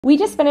We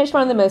just finished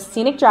one of the most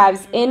scenic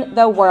drives in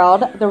the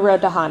world, the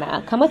Road to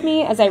Hana. Come with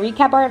me as I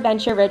recap our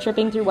adventure road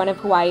tripping through one of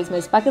Hawaii's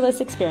most bucket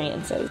list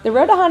experiences. The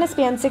Road to Hana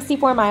spans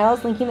 64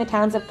 miles, linking the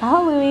towns of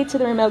Kaihalulu to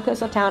the remote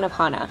coastal town of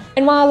Hana.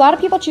 And while a lot of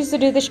people choose to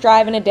do this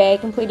drive in a day,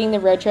 completing the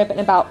road trip in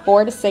about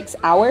 4 to 6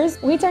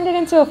 hours, we turned it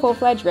into a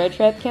full-fledged road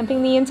trip,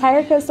 camping the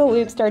entire coastal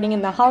loop starting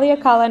in the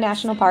Haleakala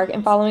National Park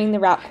and following the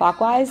route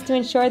clockwise to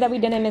ensure that we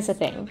didn't miss a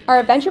thing. Our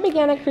adventure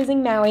began at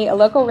Cruising Maui, a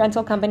local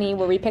rental company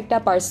where we picked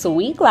up our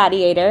sweet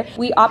Gladiator.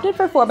 We opted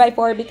for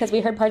 4x4 because we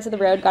heard parts of the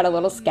road got a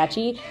little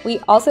sketchy. We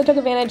also took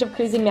advantage of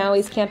Cruising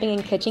Maui's camping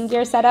and kitchen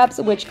gear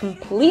setups, which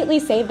completely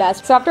saved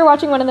us. So after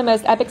watching one of the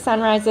most epic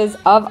sunrises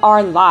of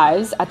our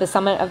lives at the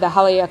summit of the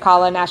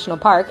Haleakala National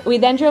Park, we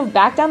then drove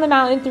back down the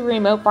mountain through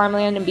remote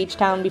farmland and beach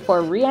town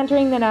before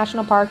re-entering the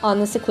national park on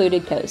the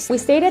secluded coast. We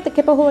stayed at the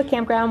Kipahulu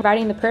Campground,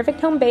 providing the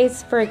perfect home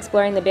base for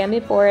exploring the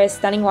bamboo forest,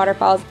 stunning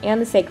waterfalls, and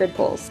the sacred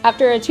pools.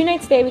 After a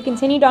 2-night stay, we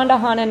continued on to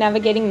Hana,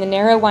 navigating the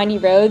narrow, windy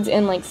roads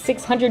and like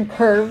 600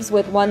 curves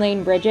with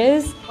 1-lane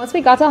bridges. Once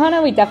we got to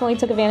Hana, we definitely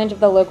took advantage of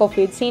the local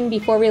food scene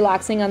before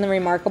relaxing on the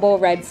remarkable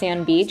red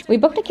sand beach. We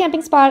booked a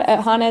camping spot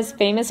at Hana's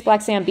famous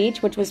black sand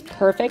beach, which was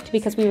perfect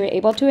because we were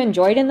able to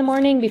enjoy it in the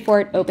morning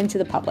before it opened to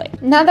the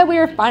public. Now that we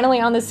were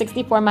finally on the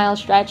 64-mile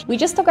stretch, we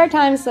just took our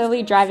time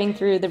slowly driving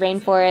through the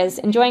rainforest,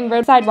 enjoying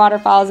roadside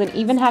waterfalls, and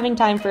even having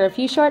time for a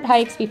few short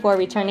hikes before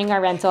returning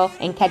our rental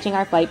and catching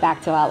our flight back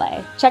to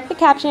LA. Check the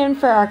caption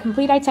for our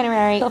complete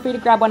itinerary. Feel free to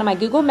grab one of my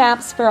Google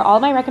Maps for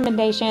all my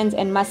recommendations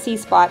and must-see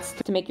spots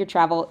to make your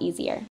travel easier.